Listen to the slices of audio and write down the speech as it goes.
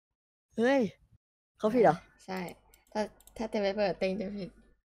เฮ้ยเขาผิดเหรอใช่ถ้าเต็มไปเปิดเต็งจะผิด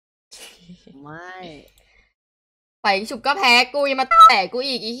ไม่ไปฉุบก็แพ้กูยังมาแตะกู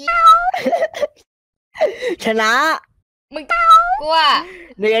อีกอีชนะมึงกูว่า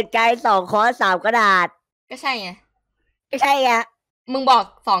1 ใจ 2 ค้อน 3 กระดาษก็ใช่ไงก็ใช่ไงมึงบอก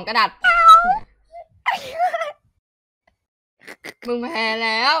2 กระดาษมึงแพ้แ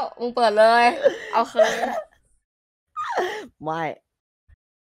ล้วมึงเปิดเลยเอาคืนไม่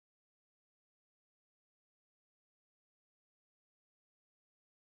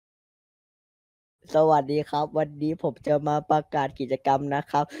สวัสดีครับวันนี้ผมจะมาประกาศกิจกรรมนะ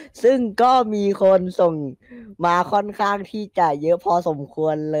ครับซึ่งก็มีคนส่งมาค่อนข้างที่จะเยอะพอสมคว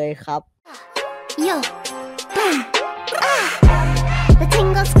รเลยครับโย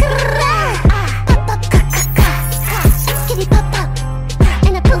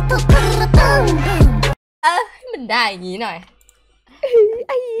ให้มันได้อย่างนี้หน่อยเ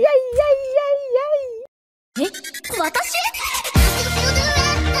ฮ้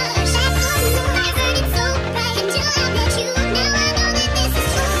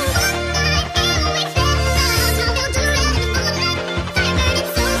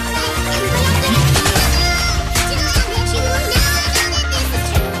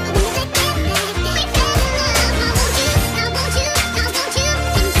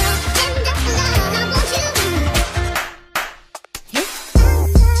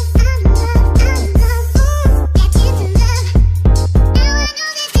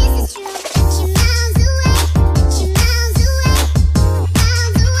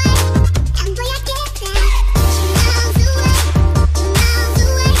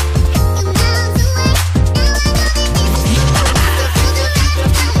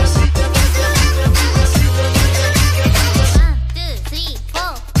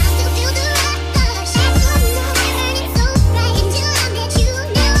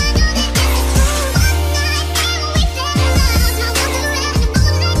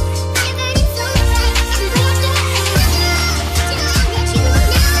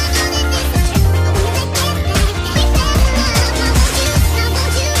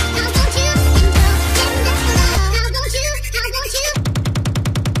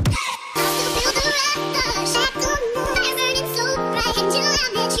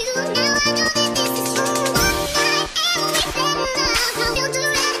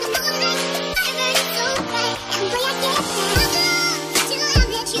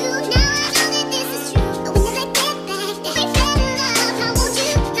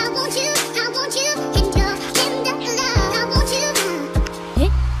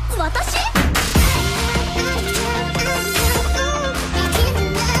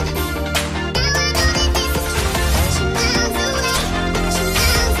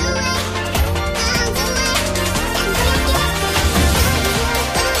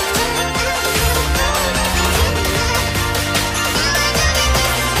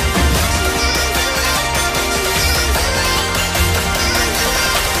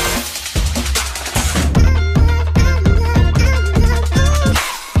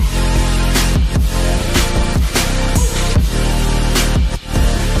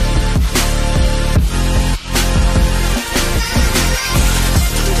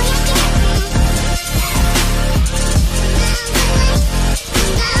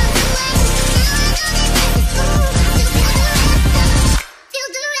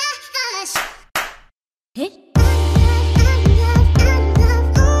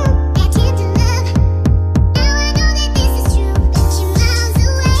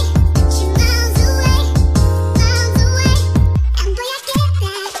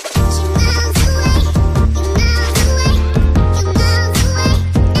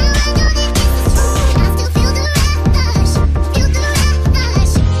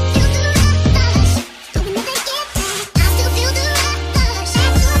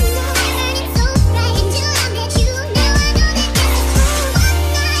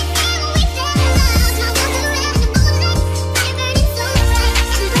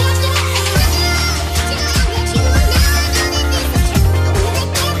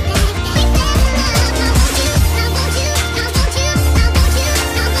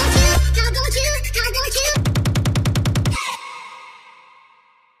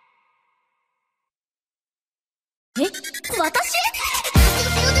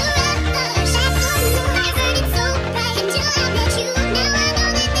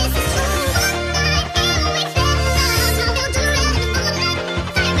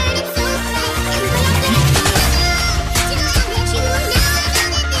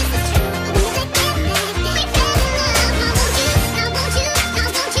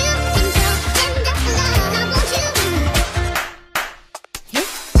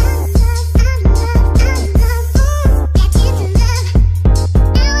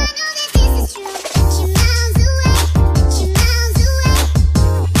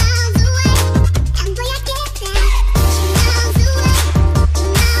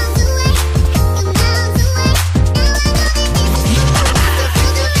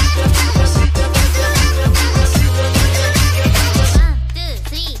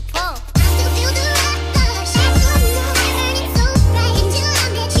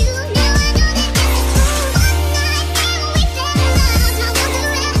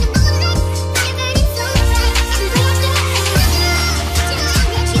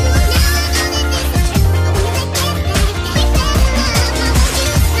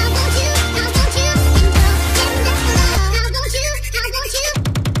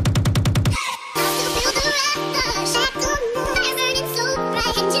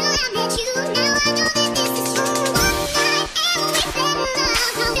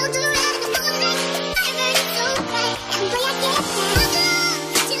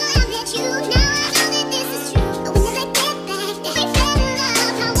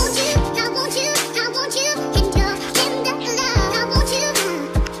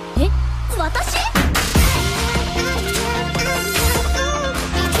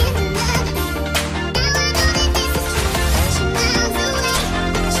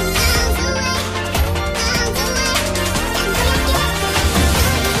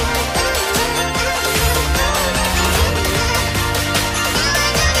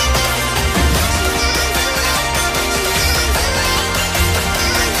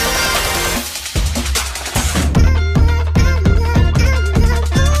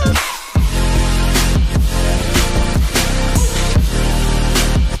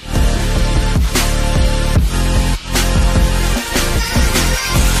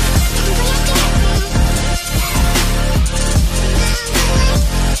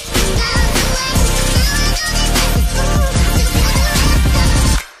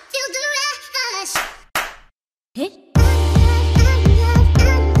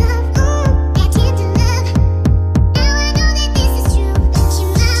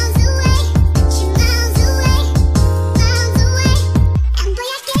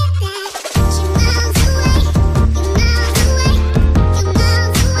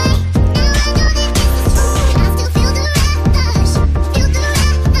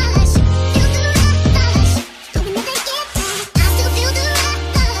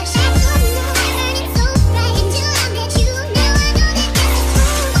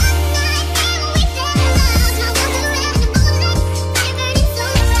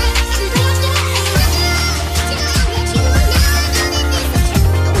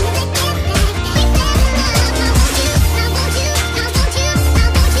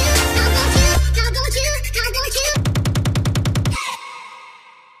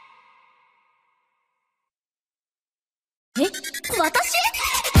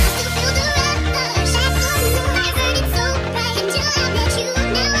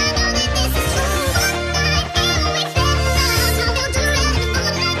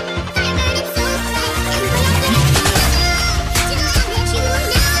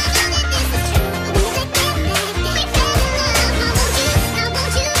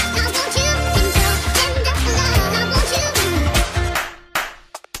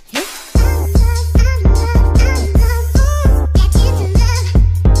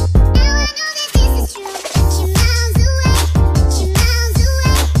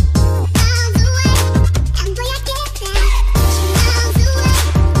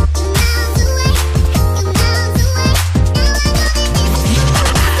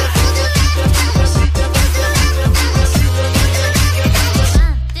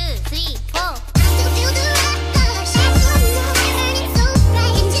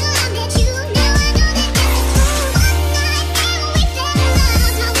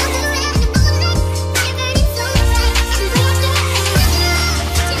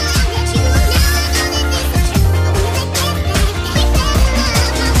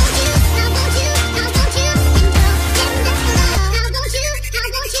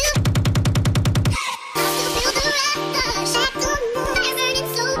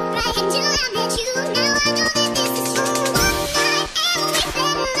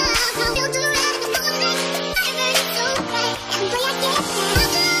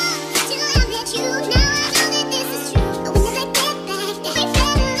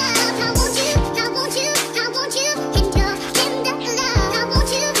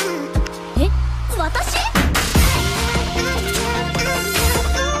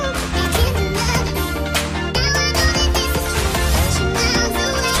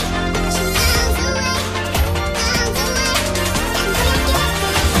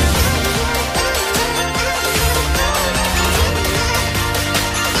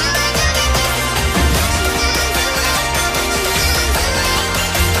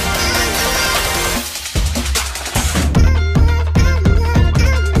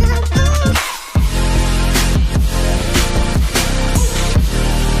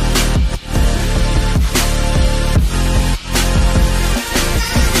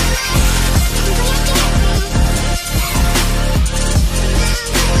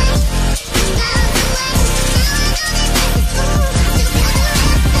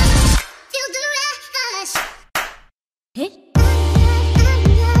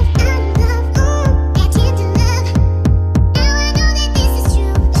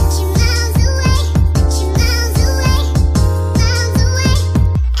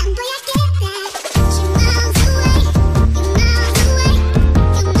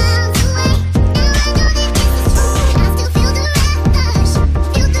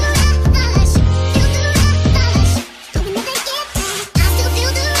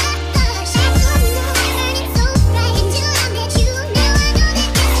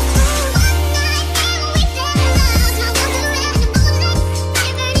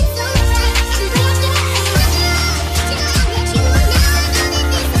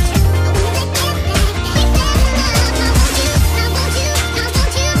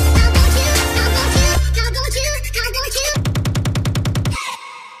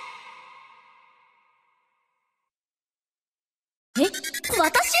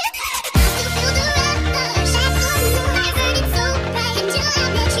私